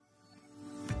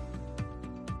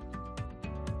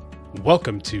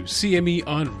Welcome to CME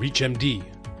on ReachMD.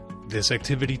 This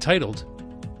activity titled,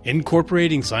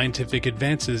 Incorporating Scientific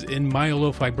Advances in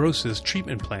Myelofibrosis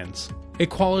Treatment Plans, a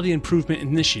Quality Improvement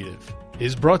Initiative,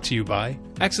 is brought to you by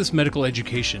Access Medical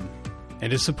Education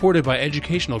and is supported by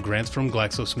educational grants from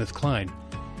GlaxoSmithKline,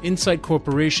 Insight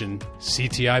Corporation,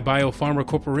 CTI Biopharma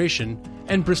Corporation,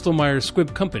 and Bristol Myers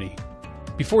Squibb Company.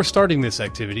 Before starting this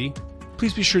activity,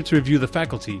 please be sure to review the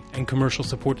faculty and commercial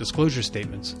support disclosure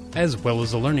statements, as well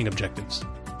as the learning objectives.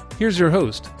 Here's your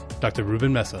host, Dr.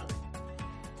 Ruben Mesa.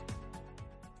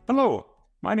 Hello,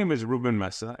 my name is Ruben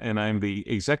Mesa, and I'm the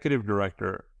Executive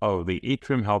Director of the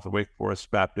Atrium Health Wake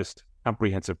Forest Baptist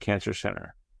Comprehensive Cancer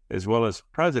Center, as well as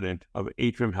President of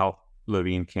Atrium Health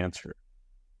Levine Cancer.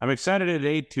 I'm excited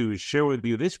today to share with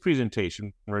you this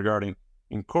presentation regarding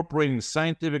incorporating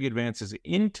scientific advances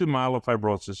into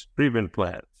myelofibrosis treatment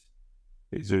plans.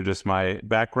 These are just my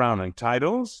background and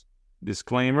titles,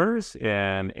 disclaimers,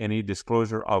 and any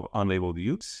disclosure of unlabeled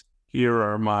use. Here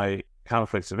are my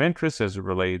conflicts of interest as it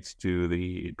relates to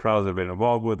the trials I've been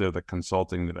involved with or the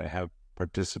consulting that I have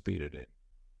participated in.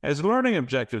 As learning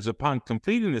objectives, upon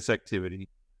completing this activity,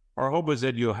 our hope is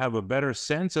that you'll have a better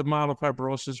sense of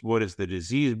myelofibrosis, what is the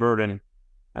disease burden,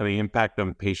 and the impact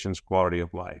on patients' quality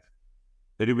of life.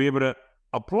 That you'll be able to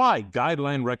apply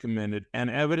guideline-recommended and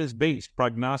evidence-based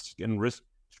prognostic and risk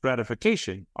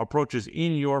stratification approaches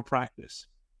in your practice.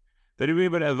 That you'll be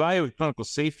able to evaluate clinical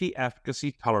safety,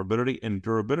 efficacy, tolerability, and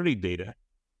durability data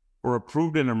for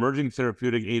approved and emerging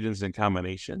therapeutic agents and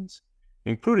combinations,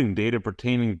 including data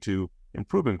pertaining to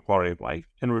improving quality of life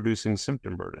and reducing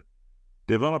symptom burden.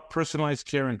 Develop personalized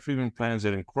care and treatment plans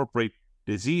that incorporate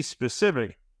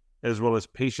disease-specific as well as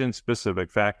patient-specific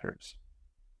factors.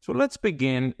 So let's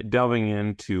begin delving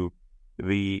into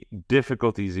the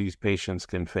difficulties these patients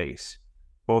can face,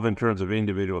 both in terms of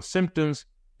individual symptoms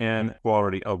and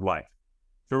quality of life.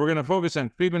 So we're going to focus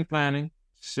on treatment planning,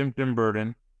 symptom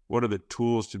burden, what are the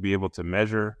tools to be able to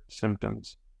measure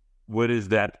symptoms, what is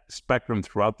that spectrum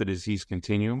throughout the disease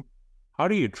continuum, how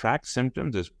do you track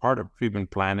symptoms as part of treatment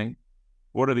planning,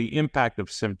 what are the impact of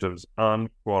symptoms on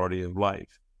quality of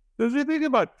life. So as we think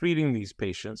about treating these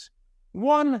patients,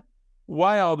 one,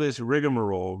 why all this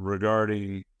rigmarole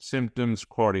regarding symptoms,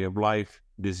 quality of life,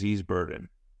 disease burden?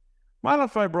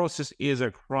 Myelofibrosis is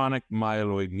a chronic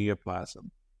myeloid neoplasm,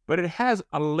 but it has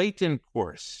a latent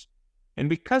course. And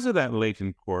because of that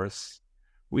latent course,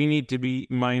 we need to be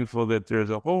mindful that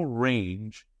there's a whole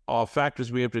range of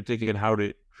factors we have to take in how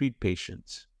to treat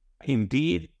patients.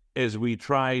 Indeed, as we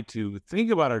try to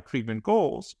think about our treatment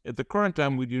goals, at the current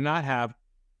time, we do not have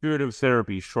curative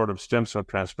therapy short of stem cell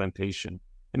transplantation.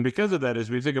 And because of that, as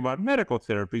we think about medical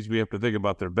therapies, we have to think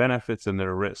about their benefits and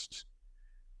their risks.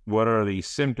 What are the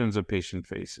symptoms a patient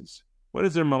faces? What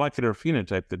is their molecular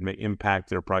phenotype that may impact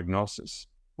their prognosis?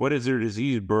 What is their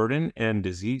disease burden and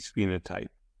disease phenotype?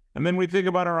 And then we think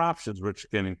about our options, which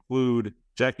can include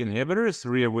JAK inhibitors,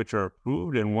 3 of which are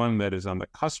approved and 1 that is on the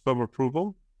cusp of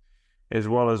approval, as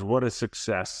well as what does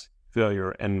success,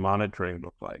 failure, and monitoring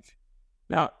look like.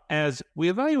 Now, as we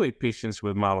evaluate patients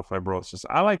with myelofibrosis,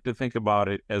 I like to think about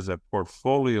it as a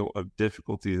portfolio of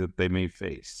difficulties that they may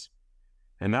face.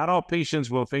 And not all patients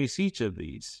will face each of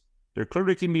these. There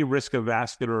clearly can be risk of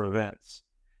vascular events.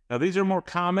 Now, these are more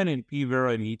common in P,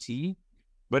 vera, and ET,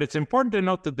 but it's important to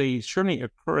note that they certainly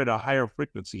occur at a higher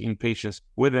frequency in patients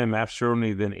with MF,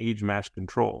 certainly than age-matched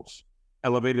controls.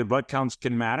 Elevated blood counts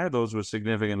can matter, those with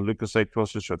significant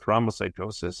leukocytosis or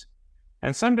thrombocytosis.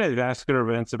 And sometimes vascular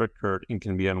events have occurred and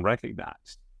can be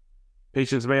unrecognized.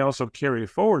 Patients may also carry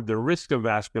forward the risk of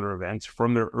vascular events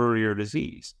from their earlier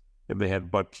disease, if they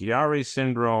had Budd-Chiari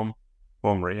syndrome,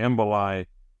 pulmonary emboli,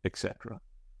 etc.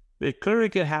 They clearly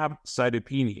can have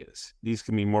cytopenias. These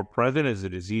can be more present as the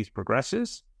disease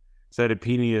progresses.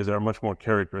 Cytopenias are a much more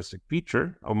characteristic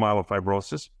feature of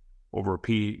myelofibrosis over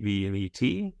PV and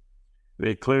ET.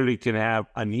 They clearly can have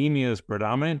anemia as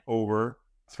predominant over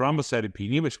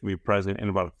thrombocytopenia, which can be present in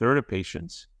about a third of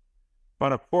patients.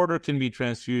 About a quarter can be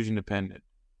transfusion dependent.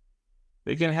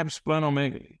 They can have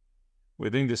splenomegaly. We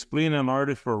think the spleen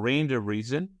enlarges for a range of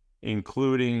reasons,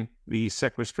 including the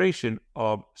sequestration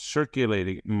of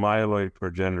circulating myeloid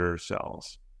progenitor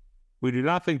cells. We do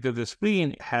not think that the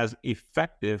spleen has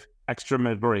effective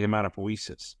extramedullary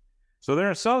hematopoiesis. So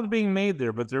there are cells being made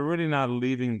there, but they're really not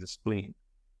leaving the spleen.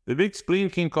 The big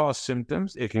spleen can cause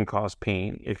symptoms, it can cause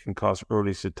pain, it can cause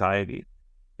early satiety.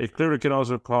 It clearly can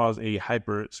also cause a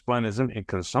hypersplenism and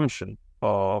consumption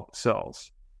of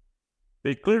cells.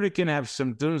 They clearly can have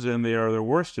symptoms, and they are the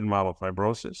worst in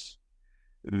myelofibrosis.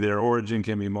 Their origin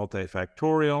can be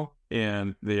multifactorial,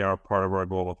 and they are part of our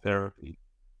goal of therapy.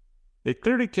 they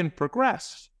clearly can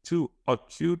progress to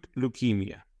acute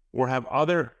leukemia or have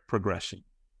other progression.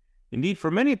 Indeed,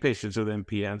 for many patients with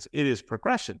MPNs, it is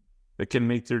progression that can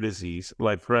make their disease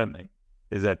life-threatening.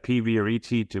 Is that PV or ET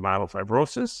to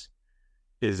myelofibrosis?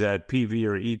 Is that PV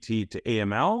or ET to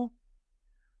AML?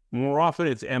 More often,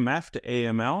 it's MF to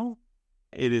AML.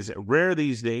 It is rare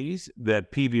these days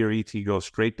that PV or ET goes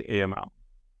straight to AML.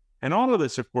 And all of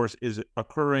this, of course, is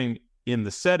occurring in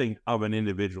the setting of an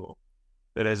individual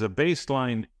that has a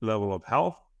baseline level of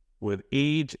health with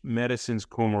age, medicines,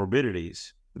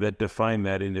 comorbidities that define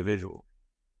that individual.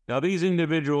 Now, these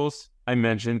individuals I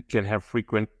mentioned can have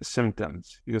frequent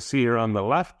symptoms. You'll see here on the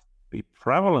left the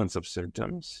prevalence of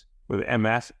symptoms with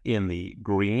MS in the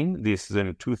green. This is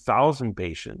in 2,000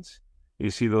 patients. You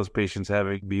see those patients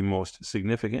having be most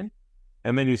significant.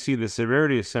 And then you see the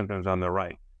severity of symptoms on the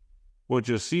right. What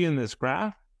you'll see in this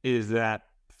graph is that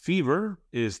fever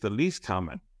is the least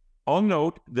common. I'll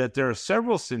note that there are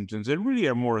several symptoms that really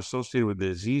are more associated with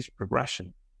disease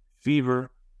progression.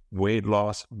 Fever, weight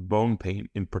loss, bone pain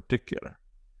in particular.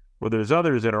 Where there's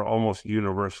others that are almost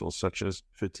universal, such as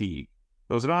fatigue.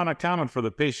 Those are not uncommon for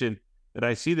the patient that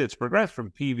I see that's progressed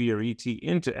from PV or ET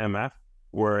into MF,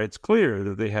 where it's clear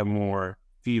that they have more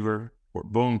fever or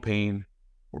bone pain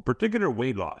or particular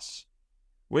weight loss.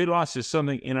 Weight loss is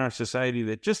something in our society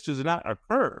that just does not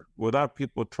occur without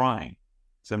people trying.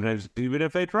 Sometimes even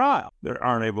if they try, they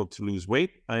aren't able to lose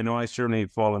weight. I know I certainly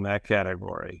fall in that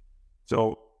category.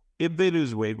 So if they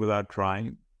lose weight without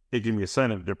trying, it can be a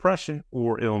sign of depression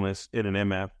or illness. In an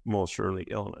MF, most surely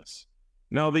illness.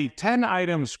 Now, the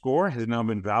 10-item score has now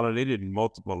been validated in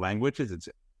multiple languages. It's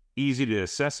easy to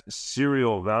assess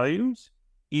serial values,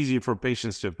 easy for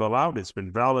patients to fill out. It's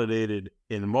been validated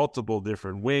in multiple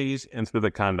different ways and through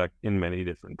the conduct in many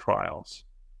different trials.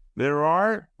 There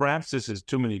are, perhaps this is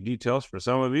too many details for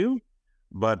some of you,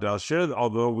 but I'll share that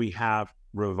although we have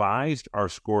revised our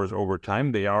scores over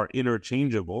time, they are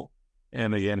interchangeable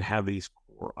and again have these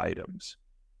core items.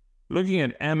 Looking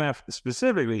at MF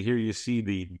specifically, here you see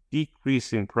the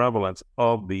decreasing prevalence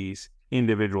of these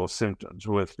individual symptoms,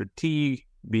 with fatigue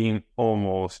being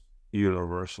almost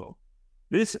universal.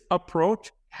 This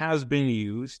approach has been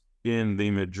used in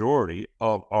the majority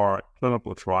of our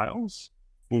clinical trials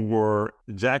for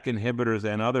JAK inhibitors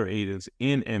and other agents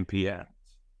in MPNs.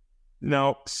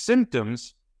 Now,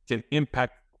 symptoms can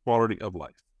impact quality of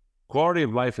life. Quality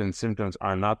of life and symptoms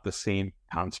are not the same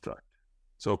construct.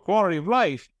 So quality of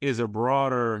life is a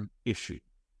broader issue.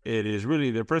 It is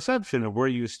really the perception of where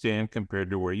you stand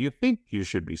compared to where you think you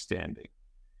should be standing.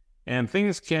 And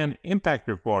things can impact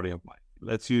your quality of life.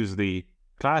 Let's use the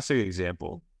classic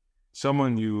example.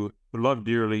 Someone you love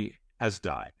dearly has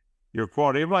died. Your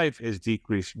quality of life is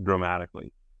decreased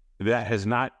dramatically. That has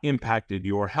not impacted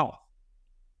your health,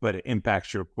 but it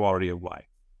impacts your quality of life.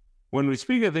 When we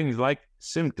speak of things like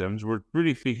symptoms, we're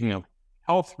really speaking of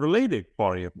health-related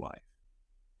quality of life.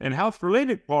 And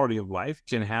health-related quality of life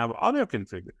can have other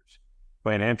contributors.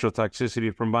 Financial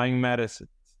toxicity from buying medicines,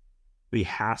 the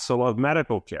hassle of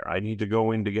medical care. I need to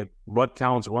go in to get blood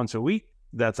counts once a week.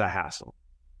 That's a hassle.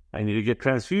 I need to get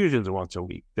transfusions once a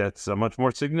week. That's a much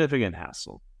more significant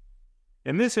hassle.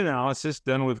 In this analysis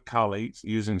done with colleagues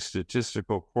using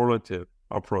statistical correlative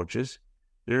approaches,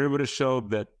 they're able to show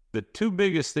that the two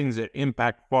biggest things that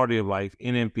impact quality of life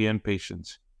in MPN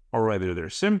patients are either their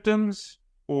symptoms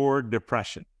or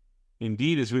depression.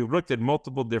 Indeed, as we've looked at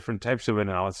multiple different types of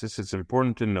analysis, it's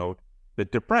important to note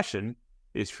that depression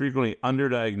is frequently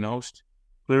underdiagnosed,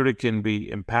 clearly can be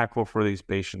impactful for these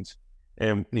patients,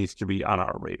 and needs to be on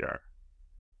our radar.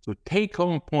 So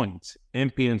take-home points,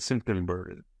 MPN symptom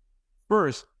burden.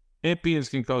 First, MPNs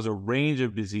can cause a range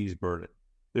of disease burden.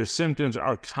 Their symptoms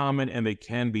are common and they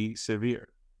can be severe.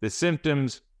 The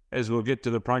symptoms, as we'll get to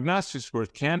the prognostic scores,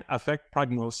 can affect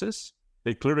prognosis.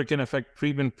 They clearly can affect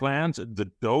treatment plans,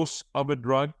 the dose of a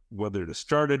drug, whether to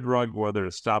start a drug, whether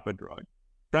to stop a drug.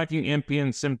 Tracking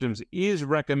MPN symptoms is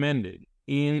recommended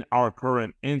in our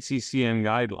current NCCN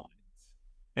guidelines.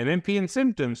 And MPN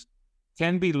symptoms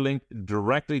can be linked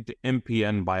directly to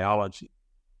MPN biology.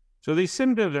 So these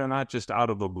symptoms are not just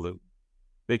out of the blue.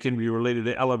 They can be related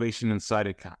to elevation in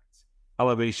cytokines,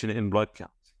 elevation in blood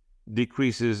counts,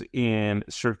 decreases in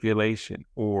circulation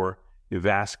or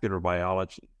vascular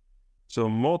biology. So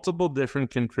multiple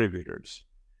different contributors,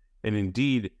 and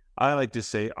indeed, I like to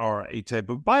say, are a type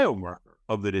of biomarker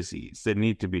of the disease that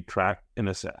need to be tracked and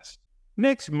assessed.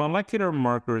 Next, molecular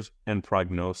markers and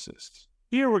prognosis.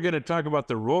 Here we're going to talk about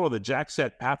the role of the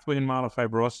JAK-STAT pathway in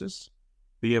myelofibrosis,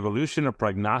 the evolution of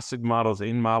prognostic models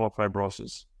in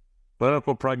myelofibrosis,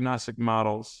 clinical prognostic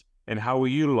models, and how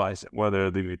we utilize it, whether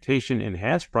the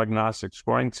mutation-enhanced prognostic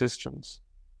scoring systems,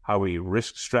 how we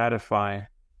risk stratify,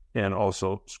 and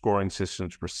also scoring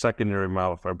systems for secondary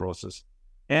myelofibrosis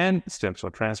and stem cell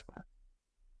transplant.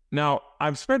 Now,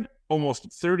 I've spent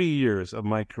almost 30 years of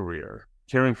my career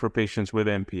caring for patients with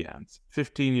MPNs,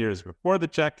 15 years before the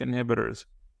JAK inhibitors,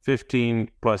 15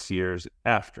 plus years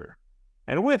after.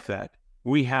 And with that,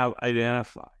 we have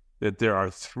identified that there are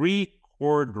 3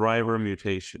 core driver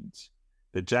mutations: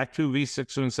 the JAK2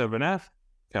 V617F,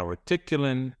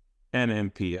 calreticulin, and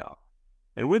MPL.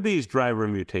 And with these driver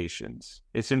mutations,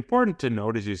 it's important to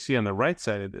note, as you see on the right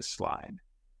side of this slide,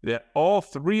 that all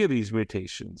 3 of these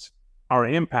mutations are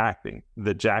impacting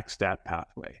the JAK-STAT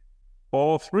pathway.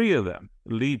 All 3 of them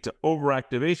lead to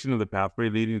overactivation of the pathway,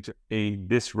 leading to a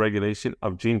dysregulation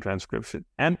of gene transcription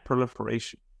and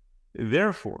proliferation.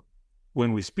 Therefore,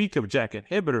 when we speak of JAK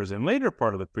inhibitors in later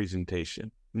part of the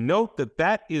presentation, note that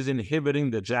that is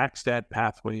inhibiting the JAK-STAT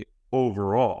pathway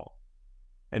overall.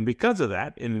 And because of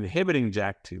that, in inhibiting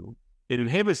JAK2, it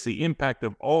inhibits the impact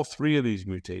of all 3 of these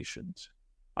mutations.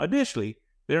 Additionally,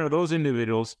 there are those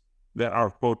individuals that are,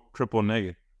 quote, triple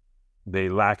negative. They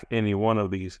lack any one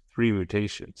of these 3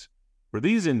 mutations. For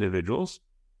these individuals,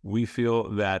 we feel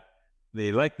that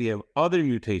they likely have other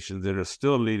mutations that are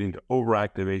still leading to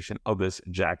overactivation of this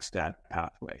JAK-STAT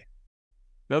pathway.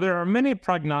 Now, there are many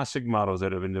prognostic models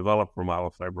that have been developed for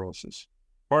myelofibrosis.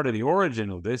 Part of the origin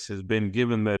of this has been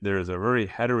given that there is a very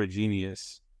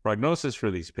heterogeneous prognosis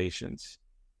for these patients.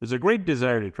 There's a great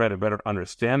desire to try to better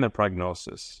understand the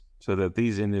prognosis so that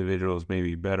these individuals may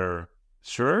be better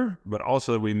served, but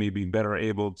also that we may be better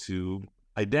able to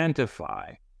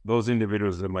identify those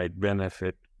individuals that might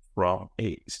benefit from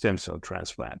a stem cell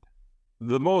transplant.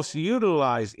 The most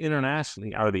utilized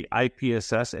internationally are the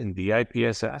IPSS and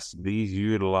DIPSS. These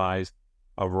utilize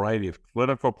a variety of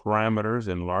clinical parameters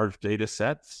in large data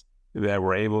sets that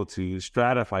were able to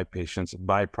stratify patients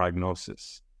by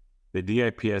prognosis. The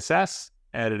DIPSS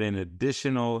added in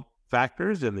additional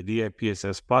factors, and the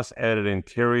DIPSS Plus added in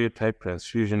karyotype,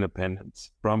 transfusion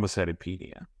dependence,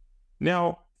 thrombocythemia.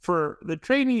 Now, for the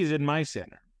trainees in my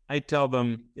center, I tell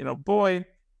them, boy,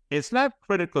 it's not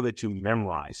critical that you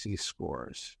memorize these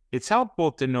scores. It's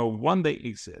helpful to know, 1, they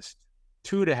exist,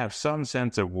 2, to have some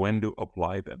sense of when to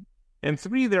apply them, and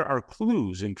 3, there are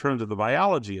clues in terms of the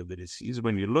biology of the disease.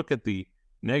 When you look at the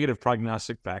negative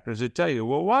prognostic factors that tell you,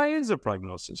 well, why is the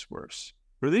prognosis worse?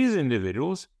 For these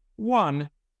individuals, 1,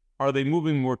 are they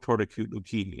moving more toward acute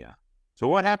leukemia? So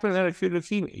what happens at acute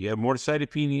leukemia? You have more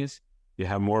cytopenias, you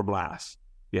have more blasts,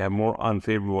 you have more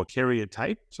unfavorable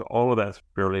karyotype, so all of that's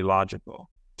fairly logical.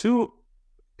 2,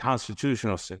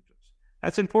 constitutional symptoms.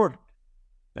 That's important.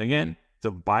 Again, it's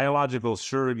a biological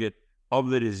surrogate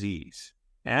of the disease.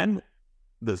 And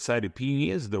the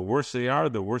cytopenias, the worse they are,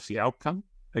 the worse the outcome.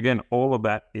 Again, all of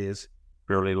that is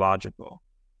fairly logical.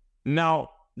 Now,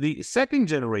 the second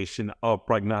generation of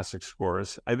prognostic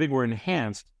scores, I think, were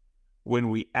enhanced when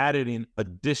we added in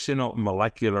additional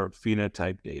molecular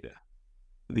phenotype data.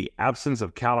 The absence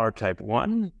of CALR type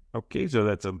 1, okay, so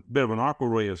that's a bit of an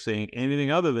awkward way of saying anything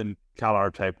other than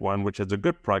CALR type 1, which has a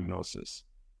good prognosis,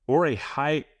 or a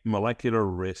high molecular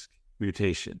risk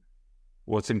mutation.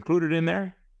 What's included in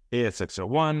there?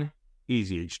 ASXL1,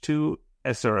 EZH2,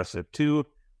 SRSF2,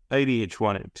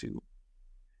 IDH1 and 2.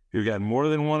 If you've got more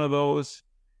than one of those,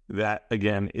 that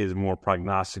again is more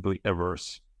prognostically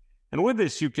averse. And with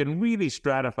this, you can really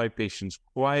stratify patients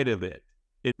quite a bit.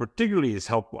 It particularly is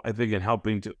helpful, I think, in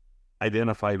helping to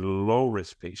identify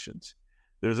low-risk patients.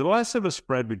 There's less of a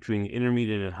spread between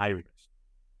intermediate and high risk,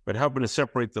 but helping to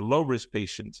separate the low-risk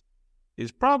patients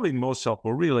is probably most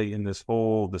helpful, really, in this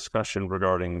whole discussion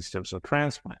regarding stem cell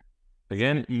transplant.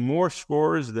 Again, more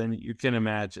scores than you can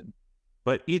imagine,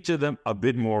 but each of them a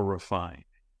bit more refined.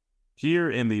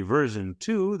 Here in the version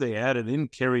 2, they added in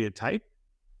karyotype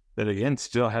that, again,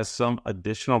 still has some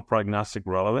additional prognostic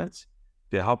relevance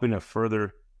to helping to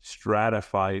further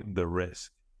stratify the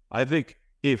risk. I think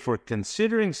if we're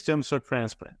considering stem cell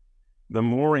transplant, the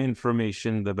more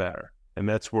information, the better. And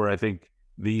that's where I think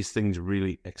these things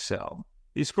really excel.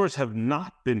 These scores have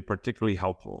not been particularly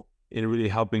helpful in really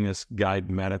helping us guide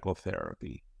medical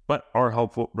therapy, but are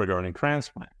helpful regarding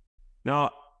transplant.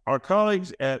 Now, our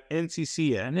colleagues at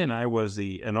NCCN, and I was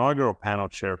the inaugural panel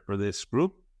chair for this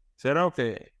group, said,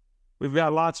 okay, we've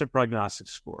got lots of prognostic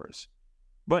scores.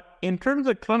 But in terms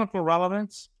of clinical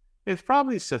relevance, it's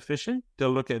probably sufficient to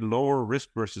look at lower risk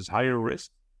versus higher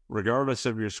risk, regardless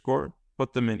of your score,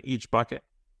 put them in each bucket,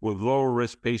 with lower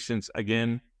risk patients,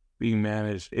 again, being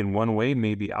managed in one way,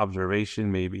 maybe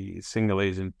observation, maybe single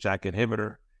agent JAK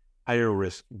inhibitor, higher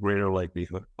risk, greater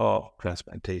likelihood of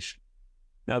transplantation.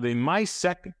 Now, the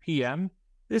MySec PM,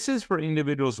 this is for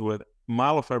individuals with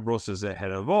myelofibrosis that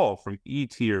had evolved from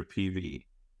ET or PV.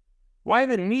 Why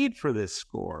the need for this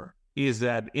score is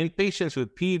that in patients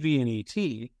with PV and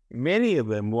ET, many of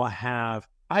them will have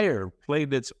higher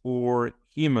platelets or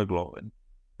hemoglobin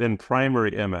than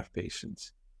primary MF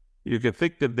patients. You can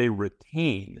think that they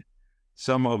retain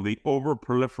some of the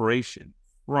overproliferation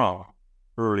from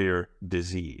earlier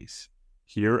disease.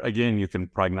 Here, again, you can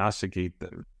prognosticate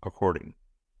them accordingly.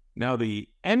 Now, the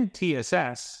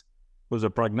MTSS was a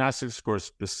prognostic score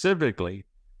specifically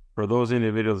for those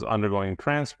individuals undergoing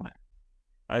transplant.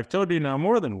 I've told you now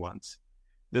more than once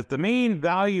that the main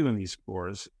value in these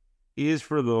scores is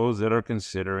for those that are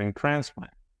considering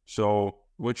transplant. So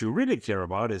what you really care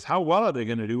about is how well are they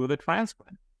going to do with a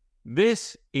transplant.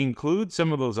 This includes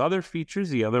some of those other features,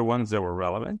 the other ones that were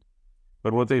relevant.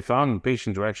 But what they found in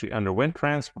patients who actually underwent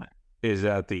transplant is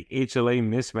that the HLA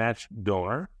mismatched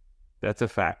donor, that's a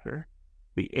factor.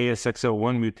 The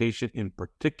ASXL1 mutation in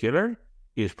particular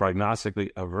is prognostically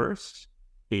averse.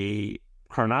 A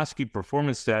Karnofsky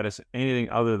performance status, anything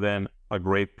other than a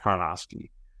great Karnofsky.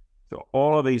 So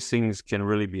all of these things can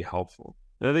really be helpful.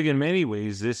 I think in many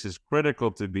ways, this is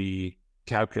critical to be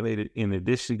calculated in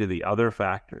addition to the other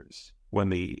factors when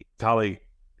the colleague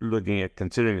looking at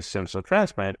considering a stem cell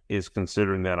transplant is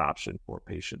considering that option for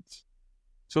patients.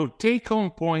 So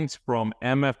take-home points from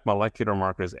MF molecular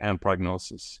markers and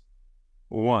prognosis.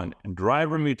 1,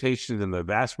 driver mutations in the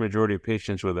vast majority of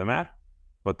patients with MF,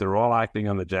 but they're all acting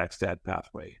on the JAK-STAT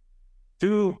pathway.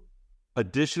 2,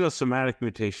 additional somatic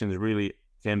mutations really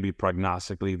can be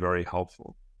prognostically very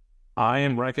helpful. I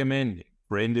am recommending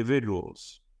for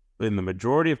individuals, in the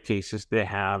majority of cases, they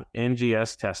have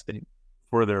NGS testing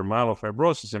for their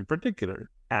myelofibrosis in particular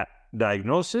at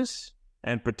diagnosis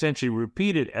and potentially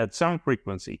repeated at some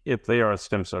frequency if they are a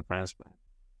stem cell transplant.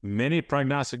 Many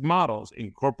prognostic models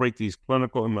incorporate these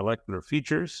clinical and molecular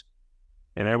features,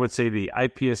 and I would say the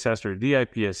IPSS or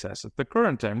DIPSS at the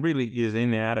current time really is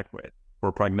inadequate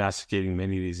for prognosticating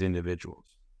many of these individuals.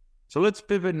 So let's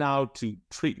pivot now to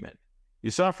treatment.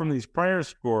 You saw from these prior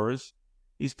scores,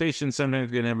 these patients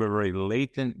sometimes can have a very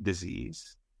latent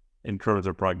disease in terms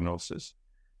of prognosis,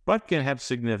 but can have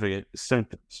significant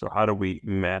symptoms. So how do we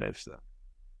manage them?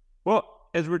 Well,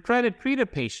 as we're trying to treat a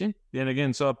patient, and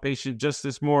again, saw a patient just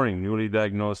this morning, newly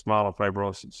diagnosed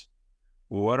myelofibrosis.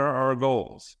 What are our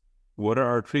goals? What are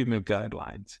our treatment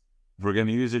guidelines? If we're going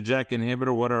to use a JAK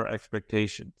inhibitor, what are our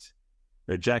expectations?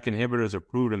 Are JAK inhibitors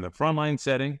approved in the frontline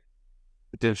setting?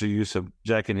 Potential use of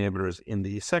JAK inhibitors in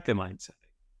the second-line setting.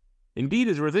 Indeed,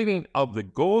 as we're thinking of the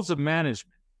goals of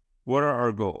management, what are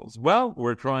our goals? Well,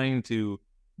 we're trying to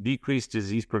decrease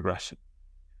disease progression.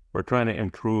 We're trying to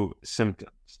improve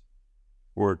symptoms.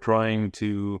 We're trying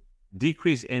to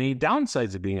decrease any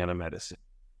downsides of being on a medicine,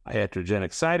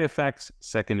 iatrogenic side effects,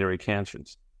 secondary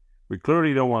cancers. We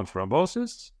clearly don't want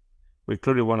thrombosis. We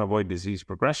clearly want to avoid disease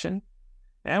progression.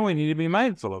 And we need to be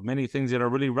mindful of many things that are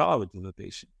really relevant to the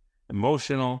patient.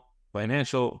 Emotional,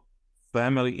 financial,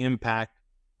 family impact,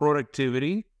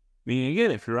 productivity. Meaning,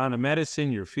 again, if you're on a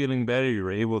medicine, you're feeling better,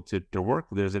 you're able to work,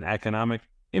 there's an economic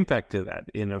impact to that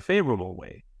in a favorable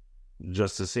way.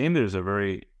 Just the same, there's a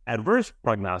very adverse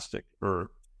prognostic or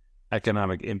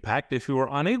economic impact if you are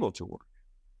unable to work.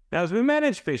 Now, as we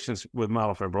manage patients with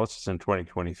myelofibrosis in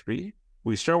 2023,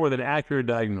 we start with an accurate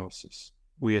diagnosis.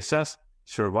 We assess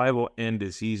survival and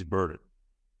disease burden.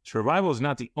 Survival is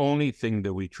not the only thing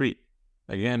that we treat.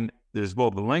 Again, there's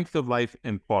both the length of life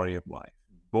and quality of life.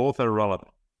 Both are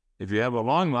relevant. If you have a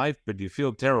long life but you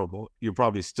feel terrible, you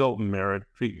probably still merit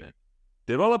treatment.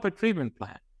 Develop a treatment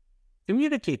plan.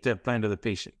 Communicate that plan to the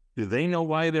patient. Do they know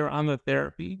why they're on the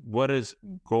therapy? What is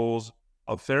goals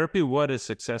of therapy? What does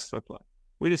success look like?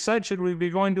 We decide, should we be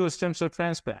going to a stem cell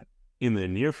transplant in the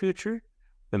near future,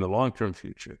 in the long-term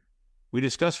future? We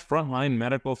discuss frontline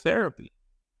medical therapy.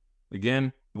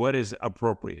 Again, what is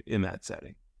appropriate in that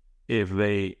setting? If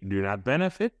they do not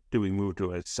benefit, do we move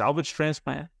to a salvage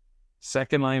transplant,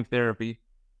 second-line therapy,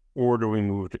 or do we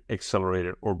move to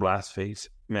accelerated or blast phase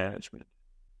management?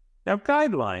 Now,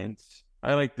 guidelines,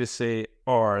 I like to say,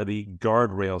 are the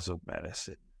guardrails of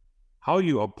medicine. How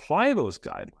you apply those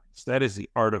guidelines, that is the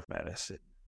art of medicine.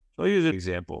 So I'll use an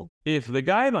example. If the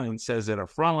guideline says that a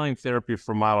frontline therapy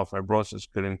for myelofibrosis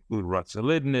could include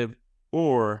ruxolitinib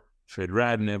or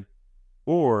fedratinib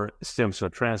or stem cell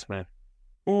transplant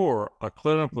or a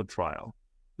clinical trial,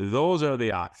 those are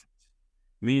the options.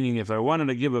 Meaning if I wanted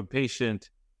to give a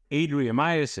patient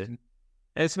adriamycin,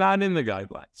 it's not in the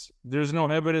guidelines. There's no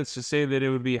evidence to say that it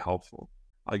would be helpful.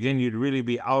 Again, you'd really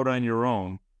be out on your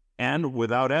own and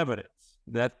without evidence.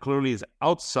 That clearly is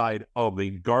outside of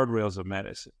the guardrails of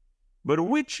medicine. But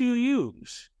which you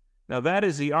use, now that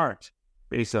is the art.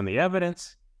 based on the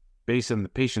evidence, based on the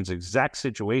patient's exact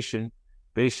situation,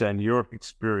 based on your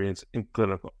experience in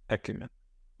clinical acumen.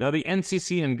 Now, the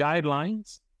NCCN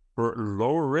guidelines for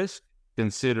lower risk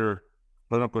consider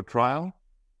clinical trial,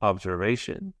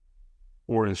 observation,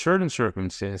 or in certain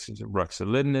circumstances,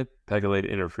 ruxolitinib,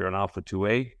 pegylated interferon alpha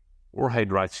 2A, or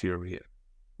hydroxyurea.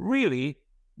 Really,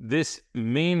 this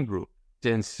main group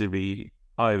tends to be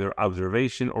either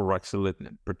observation or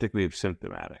ruxolitinib, particularly if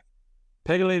symptomatic.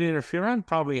 Pegylated interferon,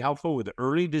 probably helpful with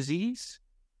early disease,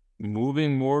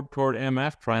 moving more toward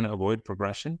MF, trying to avoid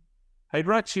progression.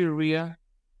 Hydroxyurea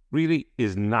really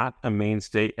is not a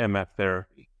mainstay MF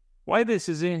therapy. Why this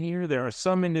is in here, there are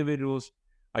some individuals,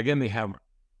 again, they have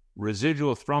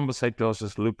residual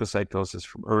thrombocytosis, leukocytosis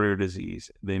from earlier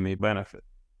disease. They may benefit.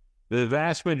 The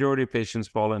vast majority of patients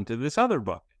fall into this other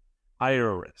bucket,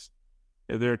 higher risk.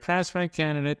 If they're a transplant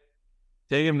candidate,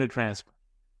 take them to transplant,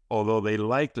 although they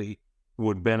likely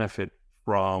would benefit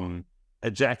from a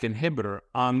JAK inhibitor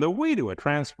on the way to a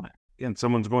transplant. And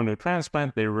someone's going to a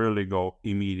transplant, they rarely go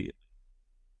immediately.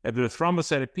 If they're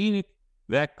thrombocytopenic,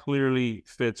 that clearly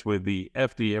fits with the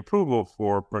FDA approval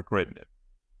for pacritinib.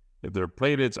 If their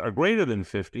platelets are greater than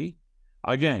 50,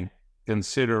 again,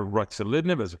 consider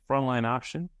ruxolitinib as a frontline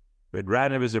option.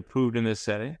 Fedratinib is approved in this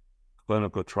setting.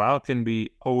 Clinical trial can be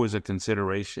always a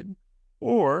consideration.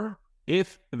 Or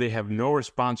if they have no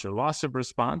response or loss of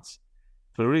response,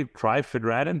 clearly try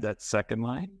fedratinib, that's second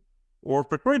line, or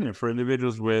pacritinib for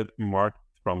individuals with marked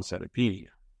thrombocytopenia.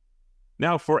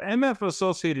 Now, for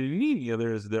MF-associated anemia,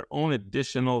 there is their own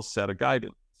additional set of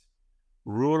guidelines.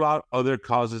 Rule out other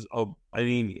causes of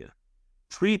anemia.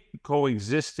 Treat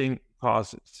coexisting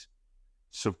causes.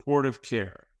 Supportive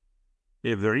care.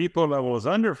 If their EPO level is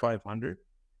under 500,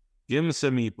 give them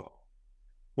some EPO,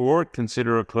 or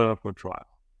consider a clinical trial.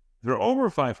 If they're over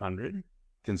 500,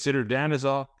 consider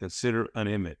danazol, consider an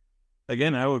IMiD.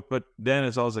 Again, I would put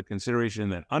danazol as a consideration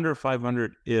then under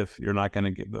 500 if you're not going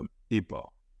to give them EPO.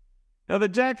 Now, the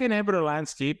JAK inhibitor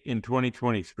landscape in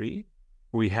 2023,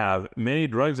 we have many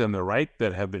drugs on the right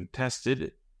that have been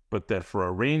tested, but that for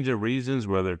a range of reasons,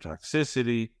 whether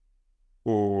toxicity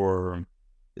or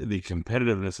the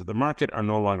competitiveness of the market, are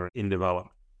no longer in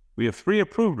development. We have 3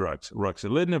 approved drugs,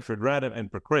 ruxolitinib, fedratinib,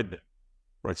 and pacritinib.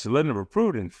 Ruxolitinib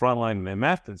approved in frontline in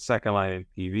MF and second line in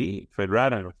PV,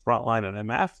 fedratinib in frontline in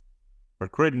MF,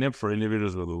 pacritinib for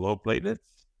individuals with low platelets.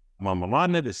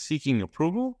 Momelotinib is seeking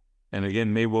approval, and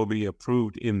again, may well be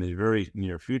approved in the very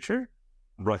near future.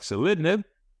 Ruxolitinib,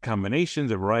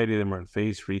 combinations, a variety of them are in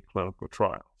phase 3 clinical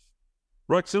trials.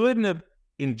 Ruxolitinib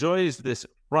enjoys this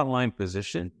frontline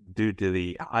position due to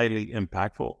the highly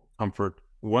impactful Comfort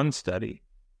 1 study.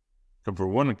 Comfort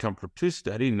 1 and Comfort 2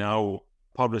 study, now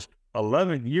published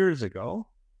 11 years ago.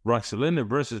 Ruxolitinib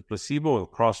versus placebo will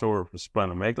crossover for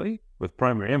splenomegaly with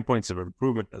primary endpoints of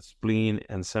improvement of spleen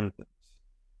and symptoms.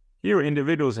 Here,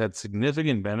 individuals had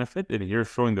significant benefit, and here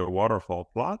showing their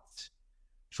waterfall plots,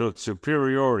 showed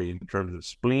superiority in terms of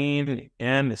spleen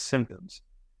and symptoms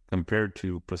compared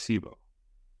to placebo.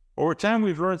 Over time,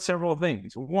 we've learned several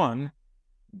things. One,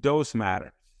 dose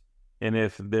matters. And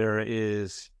if there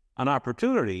is an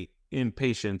opportunity in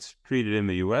patients treated in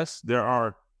the U.S., there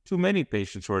are too many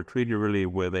patients who are treated really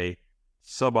with a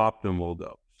suboptimal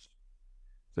dose.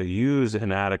 So use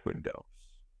an adequate dose,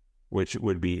 which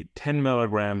would be 10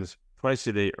 milligrams twice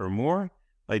a day or more,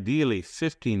 ideally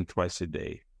 15 twice a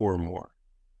day or more.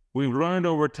 We've learned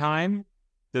over time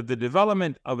that the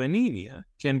development of anemia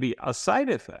can be a side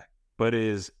effect, but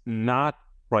is not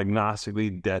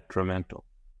prognostically detrimental.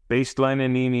 Baseline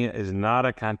anemia is not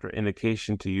a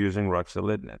contraindication to using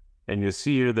ruxolitinib. And you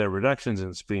see here that reductions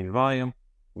in spleen volume,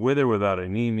 with or without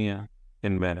anemia,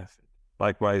 can benefit.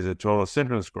 Likewise, the total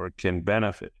symptom score can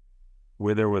benefit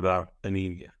with or without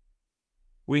anemia.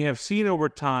 We have seen over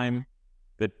time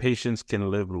that patients can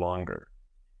live longer,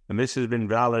 and this has been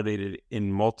validated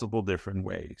in multiple different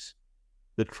ways.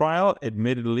 The trial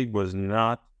admittedly was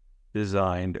not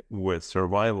designed with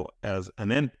survival as an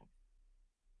endpoint.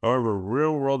 However,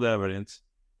 real-world evidence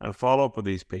and follow-up of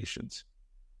these patients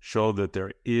show that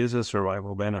there is a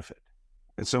survival benefit.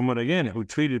 And someone, again, who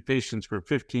treated patients for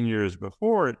 15 years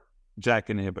before JAK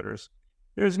inhibitors,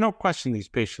 there's no question these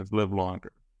patients live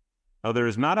longer. Now, there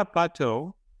is not a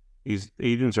plateau. These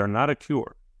agents are not a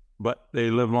cure, but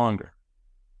they live longer.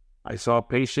 I saw a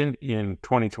patient in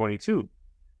 2022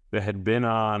 that had been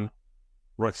on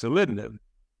ruxolitinib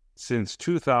since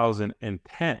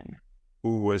 2010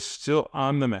 who was still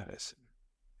on the medicine.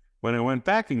 When I went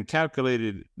back and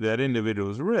calculated that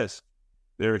individual's risk,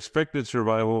 their expected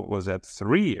survival was at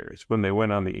 3 years when they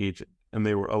went on the agent, and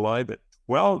they were alive at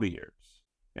 12 years.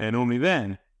 And only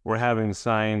then were having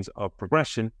signs of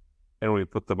progression and we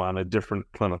put them on a different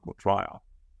clinical trial.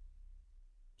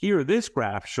 Here, this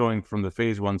graph showing from the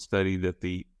phase 1 study that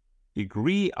the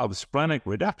degree of splenic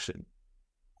reduction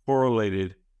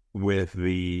correlated with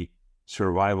the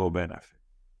survival benefit,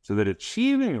 so that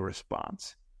achieving a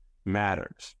response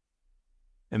matters.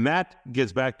 And that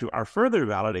gets back to our further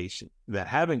validation that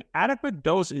having adequate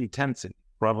dose intensity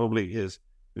probably is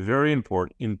very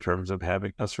important in terms of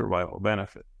having a survival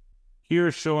benefit. Here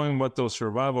showing what those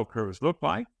survival curves look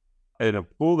like in a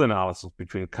pooled analysis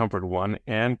between Comfort 1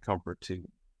 and Comfort 2.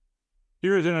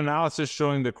 Here is an analysis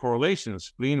showing the correlation of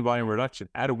spleen volume reduction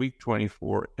at week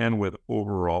 24 and with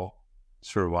overall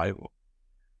survival.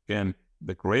 Again,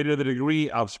 the greater the degree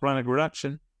of splenic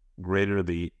reduction, greater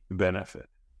the benefit.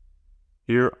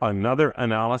 Here, another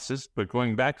analysis, but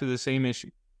going back to the same issue.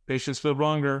 Patients live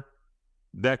longer.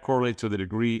 That correlates with the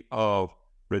degree of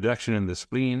reduction in the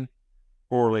spleen,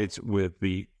 correlates with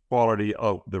the quality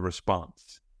of the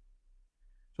response.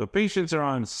 So patients are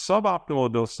on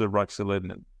suboptimal doses of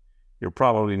ruxolitinib. You're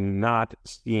probably not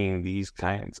seeing these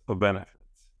kinds of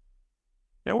benefits.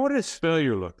 Now, what does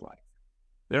failure look like?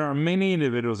 There are many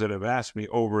individuals that have asked me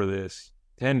over this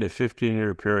 10 to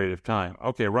 15-year period of time,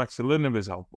 okay, ruxolitinib is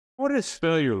helpful. What does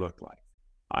failure look like?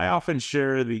 I often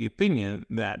share the opinion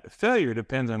that failure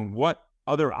depends on what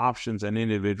other options an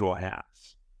individual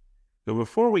has. So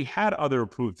before we had other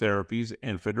approved therapies,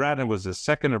 and fedratinib was the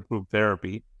second approved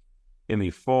therapy in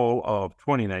the fall of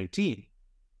 2019,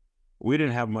 we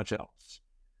didn't have much else.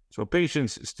 So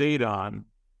patients stayed on,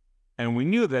 and we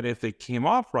knew that if they came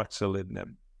off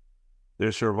ruxolitinib,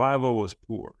 their survival was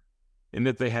poor. And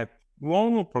if they had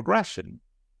clonal progression,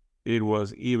 it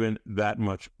was even that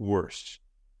much worse.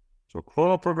 So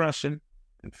clonal progression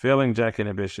and failing JAK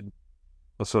inhibition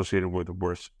associated with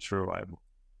worse survival.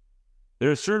 There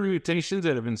are certain mutations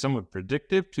that have been somewhat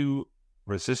predictive to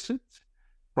resistance.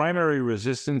 Primary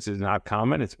resistance is not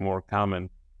common. It's more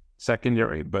common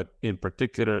secondary, but in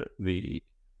particular, the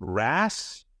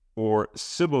RAS or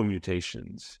Sybil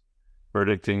mutations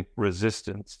predicting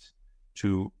resistance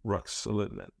to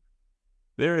ruxolitinib.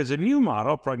 There is a new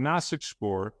model, prognostic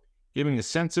score, giving a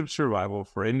sense of survival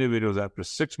for individuals after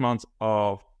 6 months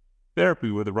of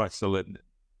therapy with ruxolitinib.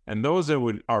 And those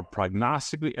that are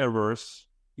prognostically adverse,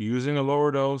 using a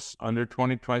lower dose, under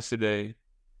 20 twice a day,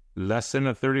 less than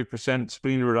a 30%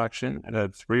 spleen reduction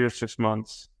at 3 or 6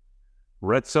 months,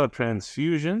 red cell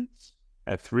transfusions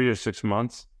at 3 or 6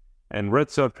 months, and red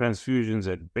cell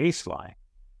transfusions at baseline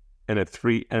and at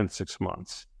 3 and 6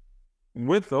 months.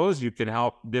 With those, you can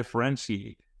help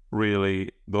differentiate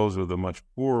really those with a much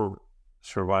poorer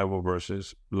survival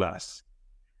versus less.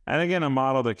 And again, a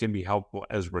model that can be helpful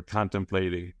as we're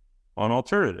contemplating an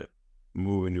alternative,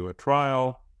 moving to a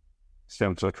trial,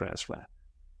 stem cell transplant.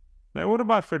 Now, what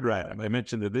about fedratinib? I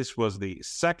mentioned that this was the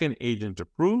second agent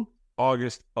approved,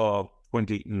 August of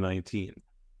 2019.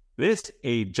 This,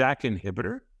 a JAK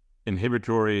inhibitor,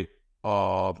 inhibitory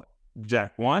of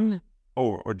JAK1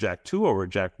 or JAK2 over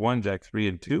JAK1, JAK3,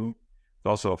 and 2. It's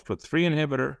also a FLT3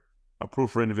 inhibitor,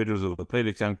 approved for individuals with a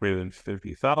platelet count greater than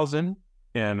 50,000,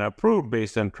 and approved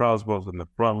based on trials both in the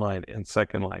frontline and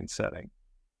second-line setting.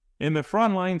 In the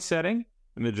frontline setting,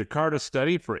 in the Jakarta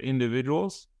study for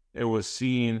individuals, it was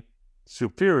seen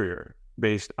superior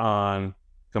based on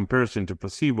comparison to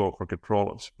placebo for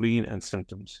control of spleen and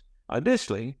symptoms.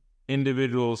 Additionally,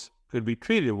 individuals could be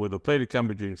treated with a platelet count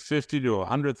between 50 to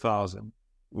 100,000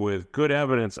 with good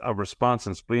evidence of response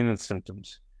in spleen and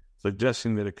symptoms,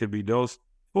 suggesting that it could be dosed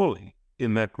fully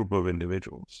in that group of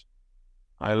individuals.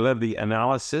 I led the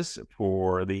analysis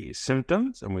for the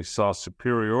symptoms, and we saw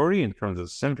superiority in terms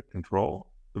of symptom control,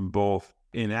 both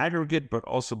in aggregate but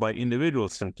also by individual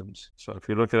symptoms. So if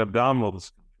you look at abdominal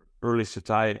discomfort, early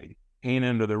satiety, pain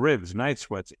under the ribs, night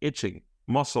sweats, itching,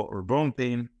 muscle or bone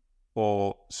pain,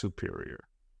 all superior.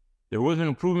 There was an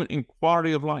improvement in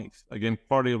quality of life. Again,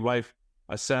 quality of life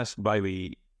assessed by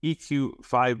the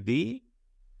EQ-5D,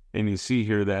 and you see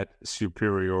here that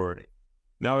superiority.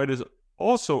 Now, it is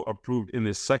also approved in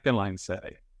this second-line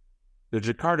setting. The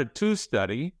Jakarta 2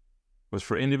 study was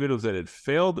for individuals that had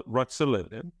failed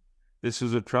ruxolitinib. This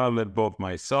was a trial that both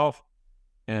myself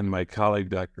and my colleague,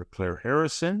 Dr. Claire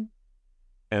Harrison,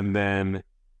 and then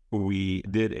we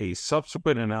did a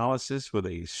subsequent analysis with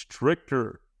a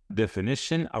stricter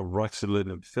definition of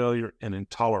ruxolitinib failure and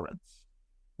intolerance.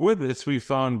 With this, we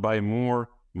found by more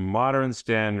modern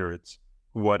standards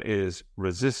what is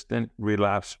resistant,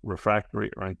 relapsed,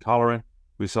 refractory, or intolerant.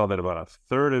 We saw that about a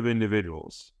third of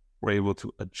individuals were able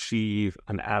to achieve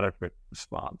an adequate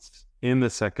response in the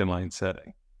second-line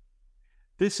setting.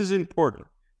 This is important.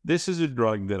 This is a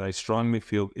drug that I strongly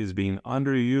feel is being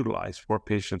underutilized for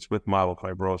patients with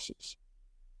myelofibrosis.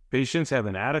 Patients have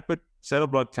inadequate set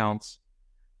of blood counts.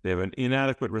 They have an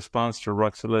inadequate response to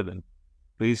ruxolitinib.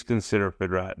 Please consider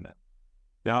fedratinib.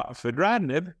 Now,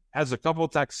 fedratinib has a couple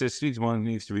of toxicities one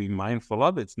needs to be mindful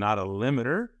of. It's not a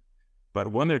limiter, but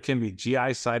one, there can be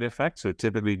GI side effects. So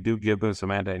typically do give them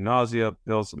some anti-nausea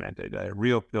pills, some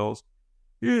anti-diarrheal pills.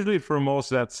 Usually for most,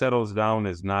 that settles down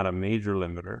is not a major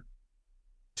limiter.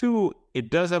 2, it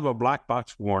does have a black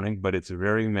box warning, but it's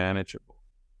very manageable.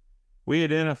 We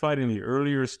identified in the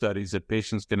earlier studies that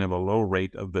patients can have a low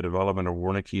rate of the development of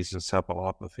Wernicke's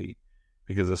encephalopathy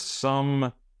because of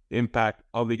some impact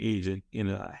of the agent in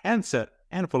a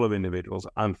handful of individuals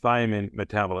on thiamine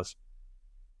metabolism.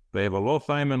 They have a low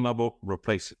thiamine level,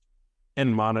 replace it,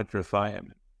 and monitor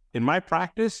thiamine. In my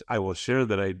practice, I will share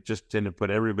that I just tend to put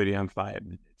everybody on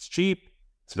thiamine. It's cheap,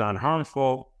 it's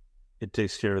non-harmful, it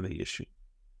takes care of the issue.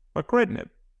 Pacritinib,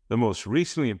 the most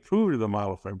recently approved of the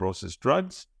myelofibrosis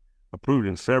drugs, approved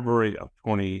in February of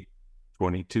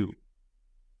 2022.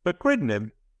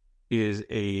 Pacritinib is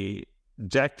a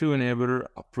JAK2 inhibitor,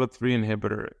 a FLT3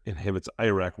 inhibitor, inhibits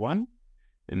IRAK1,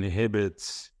 and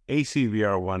inhibits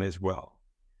ACVR1 as well.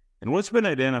 And what's been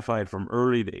identified from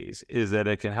early days is that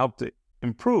it can help to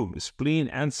improve spleen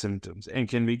and symptoms and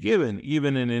can be given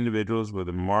even in individuals with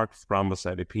a marked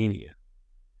thrombocythemia.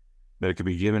 That it can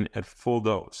be given at full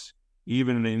dose,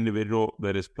 even in an individual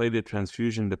that is platelet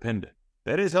transfusion dependent.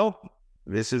 That is helpful.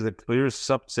 This is a clear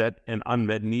subset and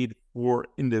unmet need for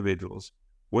individuals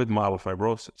with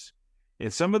myelofibrosis.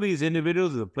 In some of these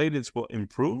individuals, the platelets will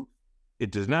improve.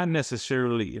 It does not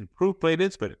necessarily improve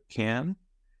platelets, but it can.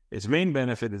 Its main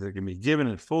benefit is it can be given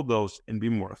at full dose and be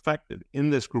more effective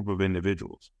in this group of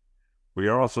individuals. We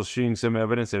are also seeing some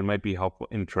evidence that it might be helpful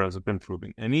in terms of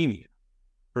improving anemia.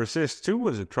 PERSIST-2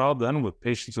 was a trial done with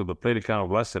patients with a platelet count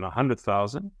of less than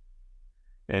 100,000,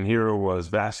 and here it was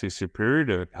vastly superior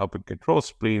to helping control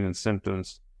spleen and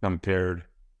symptoms compared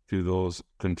to those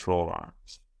control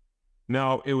arms.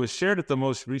 Now, it was shared at the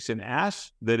most recent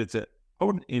ASH that it's a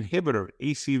potent inhibitor of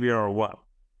ACVR1.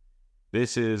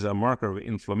 This is a marker of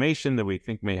inflammation that we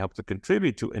think may help to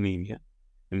contribute to anemia.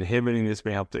 Inhibiting this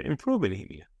may help to improve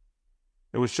anemia.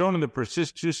 It was shown in the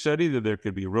PERSIST-2 study that there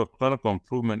could be real clinical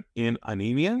improvement in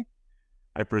anemia.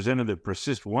 I presented the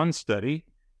PERSIST-1 study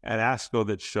at ASCO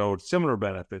that showed similar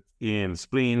benefits in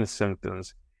spleen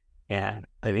symptoms and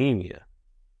anemia.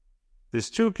 This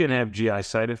too can have GI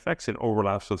side effects and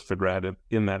overlaps with fedratinib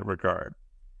in that regard.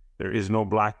 There is no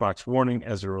black box warning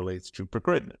as it relates to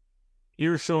pacritinib.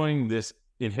 Here showing this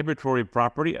inhibitory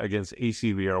property against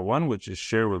ACVR1, which is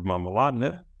shared with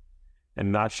momelotinib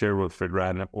and not shared with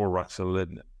fedratinib or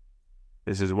ruxolitinib.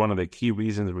 This is one of the key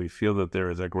reasons we feel that there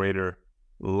is a greater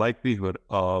likelihood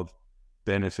of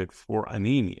benefit for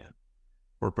anemia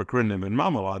for pacritinib and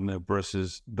momelotinib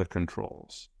versus the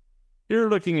controls. Here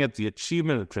looking at the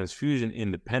achievement of transfusion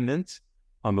independence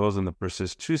on those in the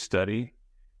PERSIST-2 study,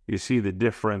 you see the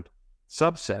different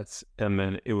subsets, and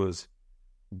then it was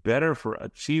better for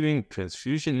achieving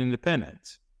transfusion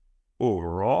independence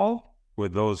overall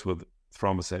with those with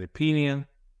thrombocythemia,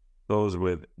 those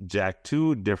with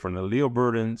JAK2, different allele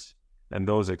burdens, and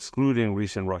those excluding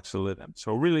recent ruxolitinib.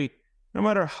 So really, no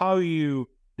matter how you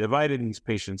divided these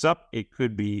patients up, it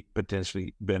could be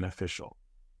potentially beneficial.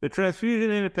 The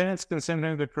transfusion independence can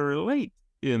sometimes occur late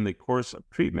in the course of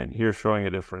treatment, here showing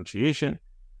a differentiation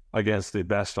against the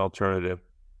best alternative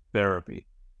therapy.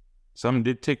 Some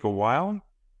did take a while.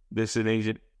 This is an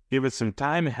agent, give it some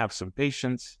time and have some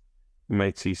patience, you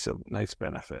might see some nice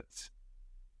benefits.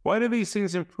 Why do these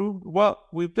things improve? Well,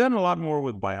 we've done a lot more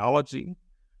with biology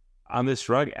on this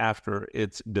drug after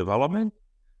its development.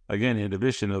 Again,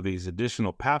 inhibition of these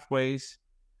additional pathways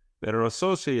that are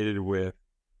associated with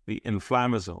the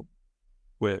inflammasome,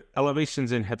 with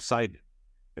elevations in hepcidin.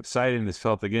 Hepcidin is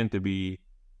felt again to be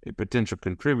a potential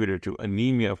contributor to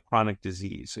anemia of chronic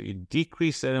disease. So you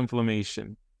decrease that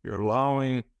inflammation, you're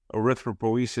allowing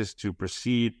erythropoiesis to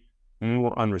proceed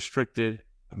more unrestricted,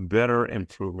 better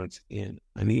improvements in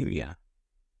anemia.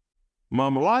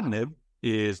 Momelotinib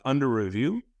is under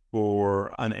review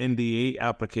for an NDA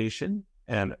application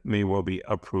and may well be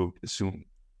approved soon.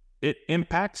 It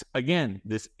impacts, again,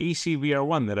 this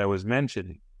ACVR1 that I was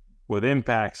mentioning, with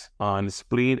impacts on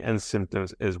spleen and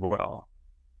symptoms as well.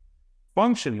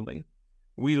 Functionally,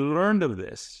 we learned of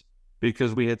this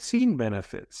because we had seen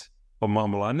benefits of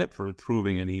momelotinib for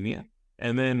improving anemia,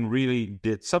 and then really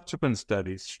did subsequent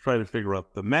studies to try to figure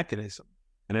out the mechanism.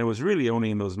 And it was really only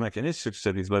in those mechanistic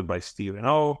studies led by Stephen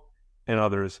O. and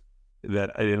others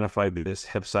that identified this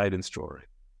hepcidin story.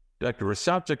 Dr.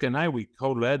 Rasavchik and I, we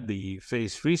co-led the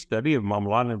phase 3 study of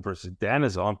momelotinib versus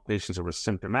danazol in patients who were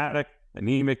symptomatic,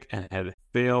 anemic, and had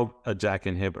failed a JAK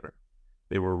inhibitor.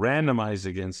 They were randomized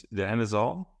against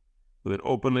danazol with an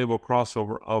open-label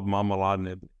crossover of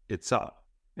momelotinib itself.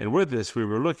 And with this, we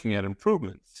were looking at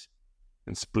improvements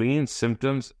in spleen,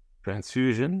 symptoms,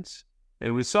 transfusions,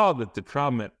 and we saw that the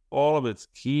trial met all of its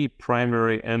key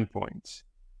primary endpoints: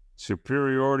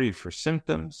 superiority for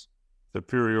symptoms,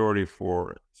 superiority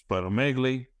for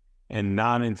splenomegaly, and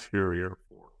non-inferior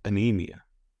for anemia.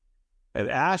 At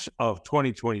ASH of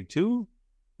 2022,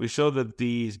 we showed that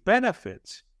these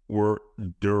benefits were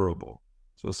durable.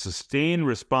 So sustained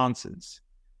responses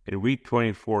at week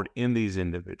 24 in these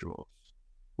individuals.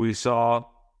 We saw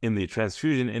in the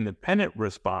transfusion-independent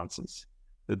responses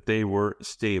that they were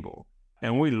stable.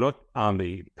 And we looked on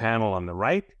the panel on the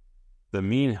right, the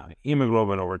mean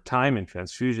hemoglobin over time in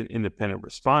transfusion-independent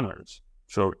responders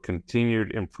showed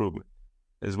continued improvement,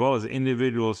 as well as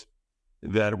individuals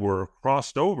that were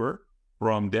crossed over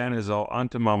from danazol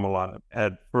onto momelotinib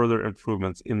had further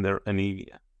improvements in their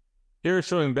anemia. Here is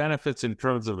showing benefits in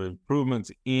terms of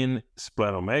improvements in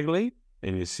splenomegaly.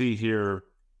 And you see here,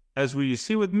 as we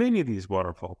see with many of these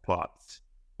waterfall plots,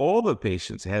 all the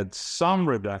patients had some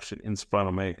reduction in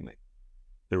splenomegaly.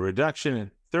 The reduction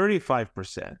in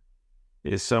 35%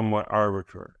 is somewhat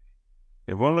arbitrary.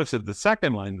 If one looks at the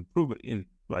second line, improvement in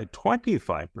by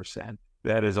 25%,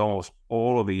 that is almost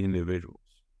all of the individuals.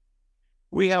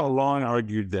 We have long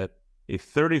argued that a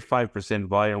 35%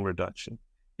 volume reduction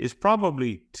is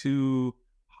probably too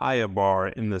high a bar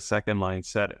in the second line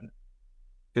setting.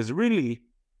 Because really,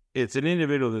 it's an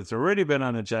individual that's already been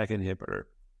on a JAK inhibitor.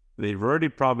 They've already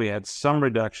probably had some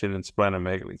reduction in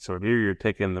splenomegaly. So here you're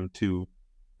taking them to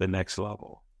the next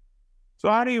level. So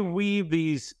how do you weave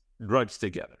these drugs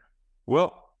together?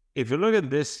 Well, if you look at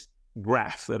this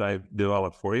graph that I've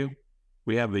developed for you,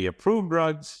 we have the approved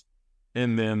drugs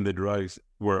and then the drugs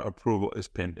where approval is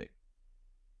pending.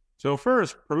 So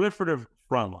first, proliferative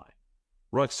frontline.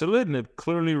 Ruxolitinib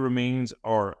clearly remains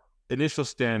our initial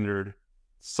standard,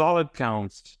 solid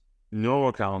counts,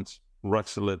 normal counts,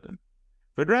 ruxolitinib.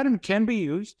 Fedratinib can be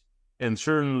used, and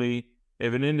certainly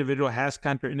if an individual has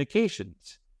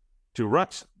contraindications to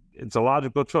Rux, it's a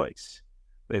logical choice.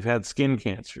 They've had skin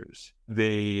cancers.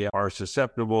 They are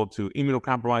susceptible to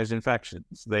immunocompromised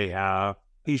infections. They have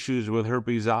issues with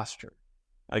herpes zoster.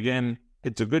 Again,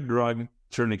 it's a good drug,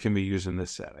 certainly can be used in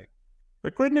this setting.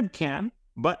 Pacritinib can,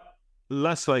 but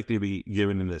less likely to be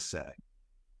given in this setting.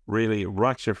 Really,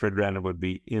 Rux or fedratinib would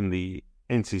be in the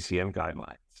NCCN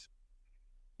guidelines.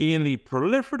 In the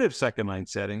proliferative second-line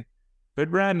setting,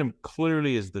 fedratinib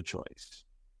clearly is the choice.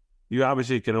 You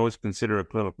obviously can always consider a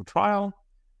clinical trial,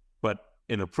 but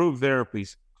in approved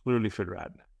therapies, clearly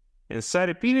fedratinib. In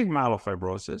cytopenic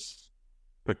myelofibrosis,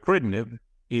 pacritinib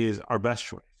is our best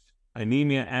choice.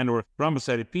 Anemia and or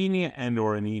thrombocythemia and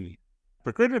or anemia.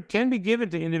 Pacritinib can be given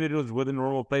to individuals with a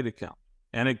normal platelet count,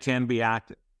 and it can be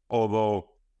active, although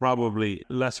probably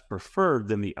less preferred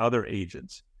than the other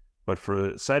agents. But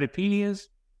for cytopenias,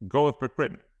 go with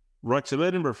pacritinib.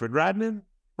 Ruxolitinib or fedratinib,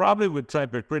 probably would try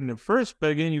pacritinib first,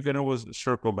 but again, you can always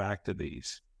circle back to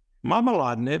these.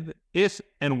 Momelotinib, if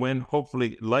and when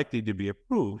hopefully likely to be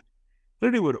approved,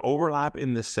 clearly would overlap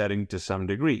in this setting to some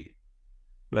degree.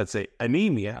 Let's say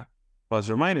anemia plus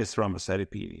or minus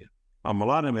thrombocythemia.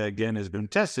 Momelotinib, again, has been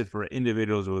tested for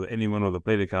individuals with anyone with a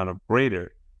platelet count of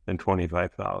greater than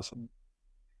 25,000.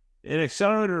 In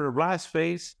accelerated or blast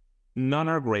phase, none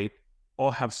are great,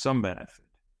 all have some benefit.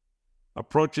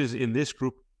 Approaches in this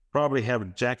group probably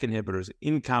have JAK inhibitors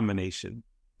in combination,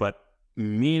 but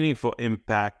meaningful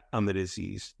impact on the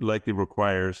disease likely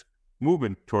requires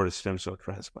movement toward a stem cell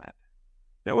transplant.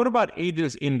 Now, what about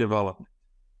agents in development?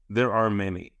 There are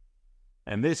many.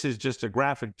 And this is just a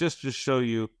graphic just to show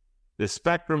you the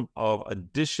spectrum of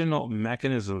additional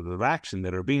mechanisms of action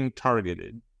that are being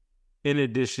targeted in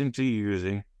addition to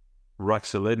using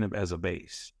ruxolitinib as a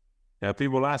base. Now,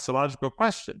 people ask the logical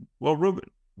question, well, Ruben,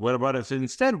 what about if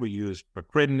instead we use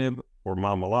pacritinib or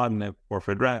momelotinib or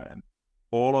fedratinib?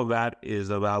 All of that is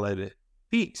a valid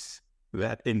piece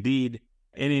that indeed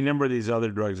any number of these other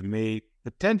drugs may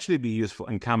potentially be useful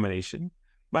in combination,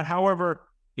 but however,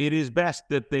 it is best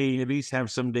that they at least have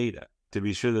some data to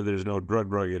be sure that there's no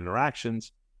drug-drug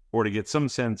interactions or to get some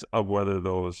sense of whether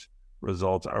those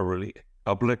results are really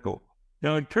applicable.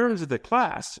 Now, in terms of the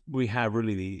class, we have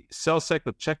really the cell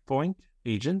cycle checkpoint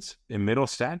agents,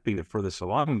 imetelstat being the furthest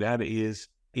along. That is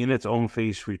in its own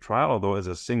phase 3 trial, although as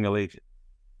a single agent.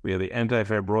 We have the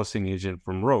anti-fibrosing agent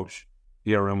from Roche,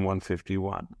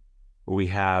 PRM151. We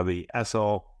have the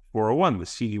SL401, the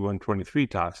CD123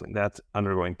 toxin. That's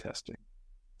undergoing testing.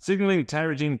 Signaling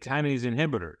tyrosine kinase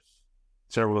inhibitors,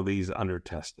 several of these under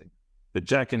testing. The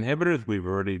JAK inhibitors we've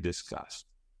already discussed.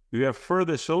 We have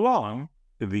furthest along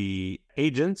the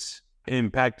agents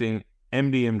impacting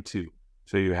MDM2.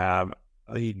 So you have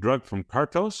a drug from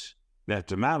Kartos,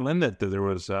 neftamalin, that there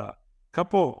was a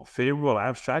couple favorable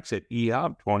abstracts at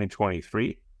EHA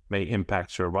 2023, may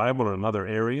impact survival in other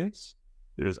areas.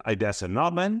 There's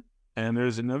idasanutlin, and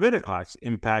there's navitoclax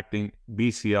impacting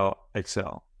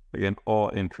BCL-XL. Again, all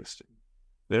interesting.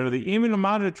 There are the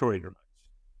immunomodulatory drugs,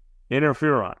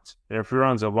 interferons.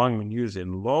 Interferons have long been used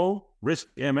in low-risk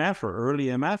MF or early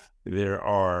MF. There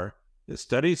are the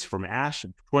studies from ASH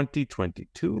in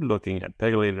 2022 looking at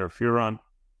pegylated interferon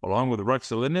along with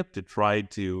ruxolitinib to try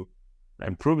to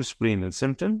improve spleen and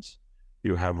symptoms.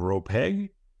 You have ROPEG,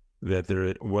 that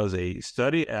there was a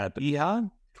study at EHA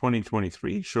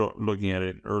 2023 looking at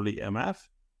an early MF.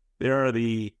 There are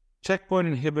the checkpoint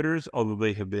inhibitors, although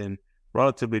they have been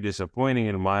relatively disappointing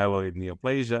in myeloid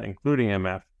neoplasia, including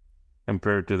MF,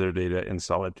 compared to their data in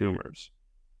solid tumors.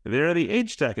 There are the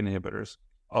HDAC inhibitors,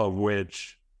 of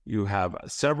which you have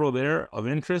several there of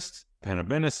interest: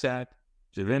 panobinostat,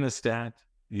 givinostat.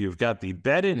 You've got the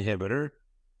BET inhibitor,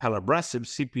 pelabresib,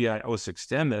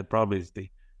 CPI-0610, that probably is the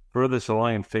furthest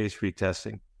along in phase 3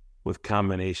 testing with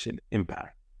combination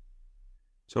impact.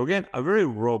 So again, a very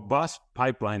robust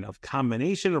pipeline of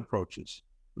combination approaches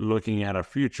looking at a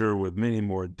future with many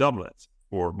more doublets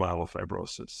for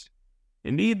myelofibrosis.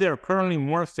 Indeed, there are currently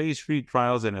more phase 3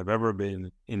 trials than have ever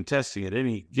been in testing at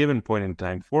any given point in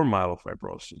time for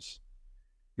myelofibrosis.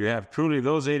 You have truly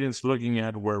those agents looking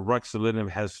at where ruxolitinib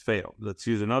has failed. Let's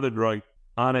use another drug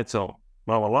on its own.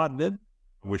 Momelotinib,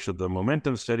 which is the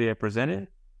momentum study I presented,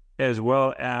 as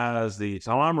well as the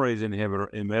telomerase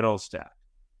inhibitor imetelstat.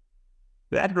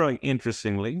 That drug,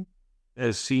 interestingly,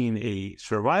 has seen a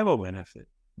survival benefit,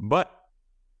 but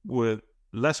with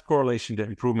less correlation to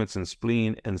improvements in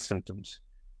spleen and symptoms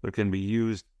that can be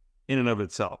used in and of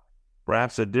itself,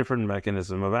 perhaps a different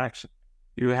mechanism of action.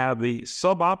 You have the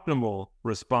suboptimal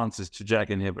responses to JAK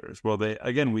inhibitors. Well,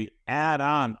 we add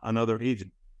on another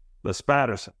agent,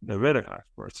 luspatercept, navitoclax,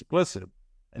 parsaclisib,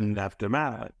 and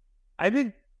neftamalin. I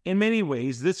think in many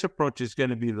ways, this approach is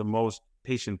going to be the most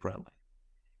patient-friendly.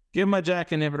 Give them a JAK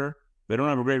inhibitor. They don't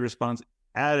have a great response.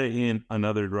 Add in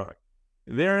another drug.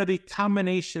 There are the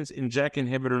combinations in JAK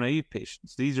inhibitor naive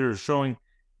patients. These are showing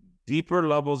deeper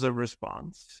levels of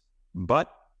response,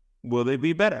 but will they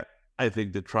be better? I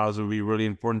think the trials will be really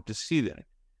important to see that.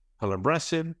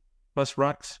 Pelabresib plus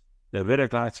Rux,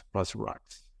 navitoclax plus Rux.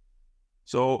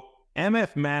 So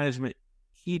MF management,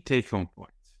 key take-home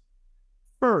points.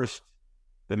 First,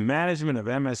 the management of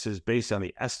MS is based on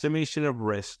the estimation of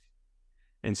risk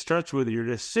and starts with your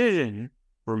decision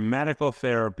for medical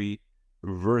therapy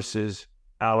versus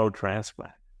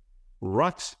allotransplant.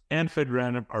 Rux and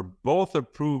fedratinib are both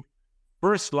approved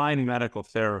first-line medical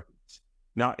therapies.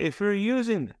 Now, if you're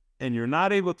using them and you're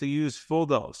not able to use full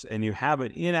dose and you have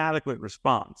an inadequate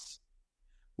response,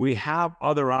 we have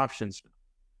other options.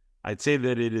 I'd say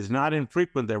that it is not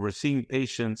infrequent that we're seeing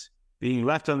patients being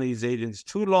left on these agents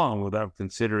too long without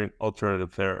considering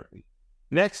alternative therapy.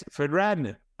 Next,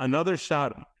 fedratinib, another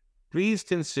shout-out. Please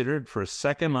consider it for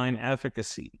second-line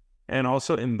efficacy and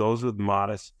also in those with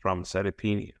modest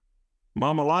thrombocythemia.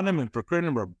 Momelotinib and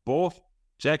pacritinib are both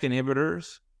JAK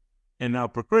inhibitors, and now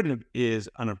pacritinib is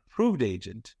an approved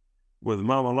agent with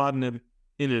momelotinib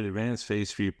in an advanced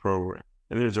phase 3 program.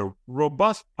 And there's a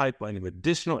robust pipeline of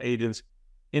additional agents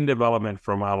in development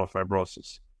for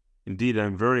myelofibrosis. Indeed,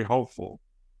 I'm very hopeful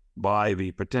by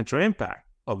the potential impact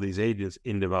of these agents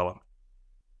in development.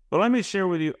 But let me share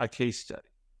with you a case study.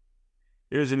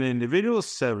 Here's an individual,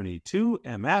 72,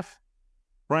 MF,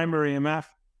 primary MF,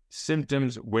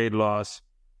 symptoms, weight loss,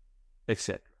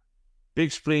 etc.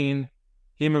 Big spleen,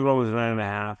 hemoglobin is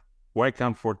 9.5, white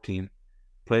count 14,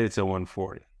 platelets at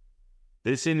 140.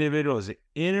 This individual is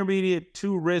intermediate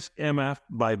to risk MF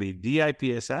by the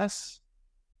DIPSS,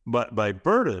 but by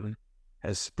burden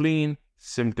has spleen,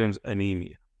 symptoms,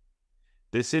 anemia.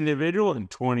 This individual in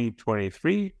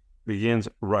 2023 begins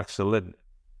ruxolitinib.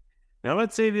 Now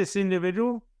let's say this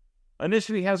individual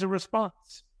initially has a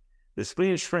response. The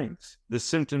spleen shrinks, the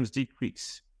symptoms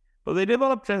decrease, but they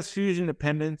develop transfusion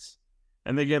dependence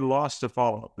and they get lost to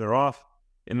follow-up. They're off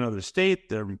in another state,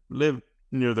 they live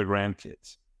near their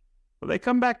grandkids. But they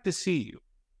come back to see you.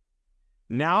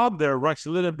 Now their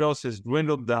ruxolitinib dose has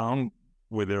dwindled down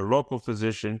with their local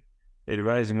physician,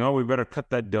 advising, we better cut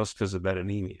that dose because of that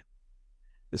anemia.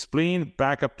 The spleen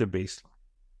back up to baseline.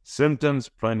 Symptoms,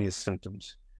 plenty of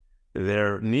symptoms.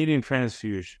 They're needing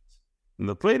transfusions. And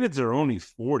the platelets are only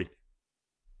 40.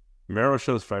 Marrow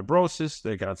shows fibrosis.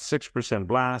 They got 6%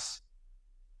 blasts.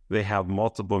 They have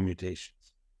multiple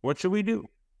mutations. What should we do?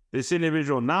 This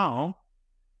individual now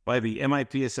by the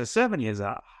MIPSS70 as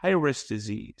a high-risk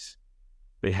disease.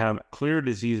 They have clear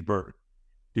disease burden.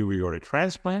 Do we go to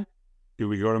transplant? Do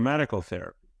we go to medical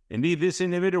therapy? Indeed, this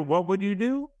individual, what would you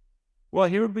do? Well,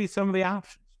 here would be some of the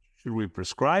options. Should we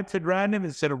prescribe fedratinib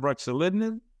instead of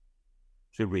ruxolitinib?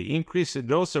 Should we increase the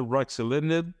dose of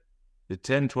ruxolitinib to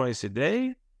 10 twice a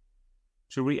day?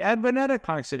 Should we add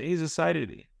venetoclax and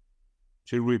azacitidine?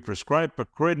 Should we prescribe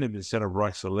pacritinib instead of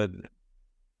ruxolitinib?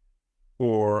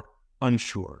 Or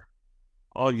unsure?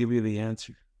 I'll give you the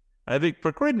answer. I think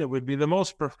pacritinib would be the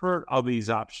most preferred of these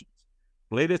options.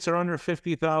 Platelets are under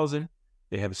 50,000.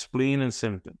 They have spleen and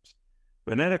symptoms.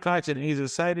 Venetoclax and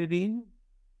azacitidine,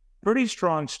 pretty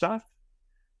strong stuff.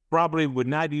 Probably would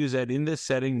not use that in this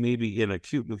setting, maybe in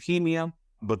acute leukemia,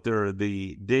 but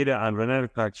the data on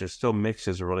venetoclax are still mixed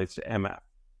as it relates to MF.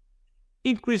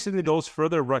 Increasing the dose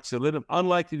further, ruxolitinib,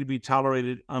 unlikely to be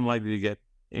tolerated, unlikely to get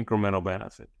incremental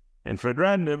benefit. And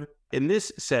fedratinib, in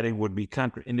this setting, would be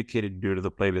contraindicated due to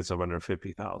the platelets of under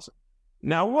 50,000.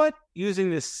 Now what,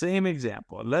 using this same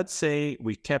example, let's say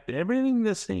we kept everything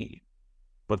the same,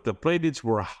 but the platelets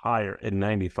were higher at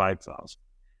 95,000.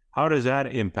 How does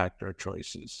that impact our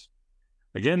choices?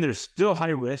 Again, there's still high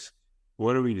risk.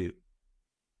 What do we do?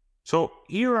 So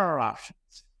here are our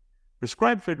options.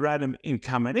 Prescribe fedratinib in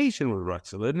combination with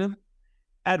ruxolitinib,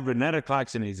 add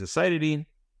venetoclax and azacitidine,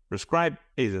 prescribe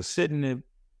azacitidine,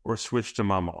 or switch to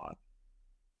momelotinib.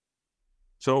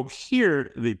 So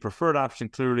here, the preferred option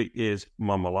clearly is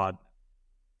momelotinib.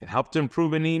 It helped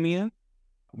improve anemia.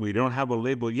 We don't have a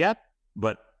label yet,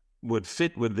 but would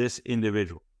fit with this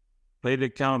individual.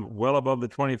 Platelet count well above the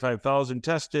 25,000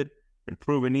 tested,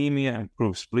 improve anemia,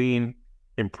 improve spleen,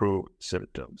 improve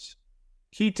symptoms.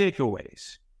 Key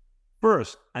takeaways.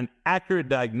 First, an accurate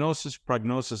diagnosis,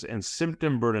 prognosis, and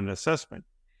symptom burden assessment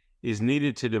is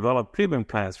needed to develop treatment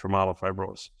plans for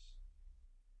myelofibrosis.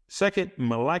 Second,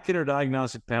 molecular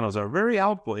diagnostic panels are very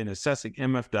helpful in assessing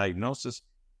MF diagnosis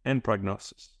and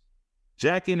prognosis.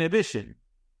 JAK inhibition,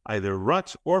 either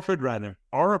Rux or fedratinib,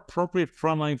 are appropriate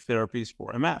frontline therapies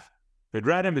for MF.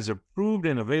 Fedratinib is approved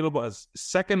and available as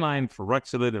second line for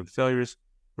ruxolitinib failures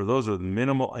for those with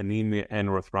minimal anemia and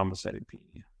or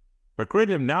thrombocythemia.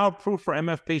 Pacritinib now approved for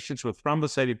MF patients with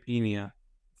thrombocythemia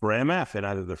for MF at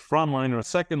either the front line or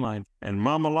second line, and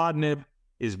momelotinib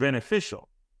is beneficial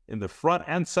in the front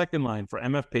and second line for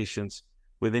MF patients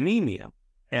with anemia,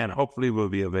 and hopefully will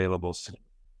be available soon.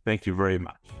 Thank you very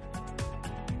much.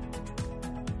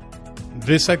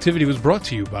 This activity was brought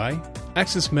to you by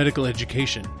Access Medical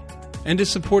Education and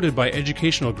is supported by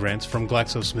educational grants from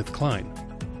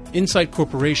GlaxoSmithKline, Insight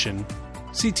Corporation,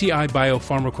 CTI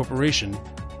Biopharma Corporation,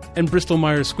 and Bristol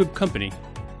Myers Squibb Company.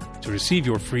 To receive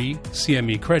your free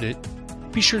CME credit,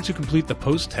 be sure to complete the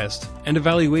post-test and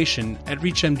evaluation at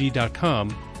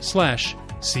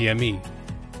reachmd.com/CME.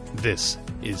 This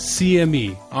is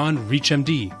CME on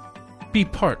ReachMD. Be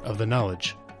part of the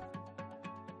knowledge.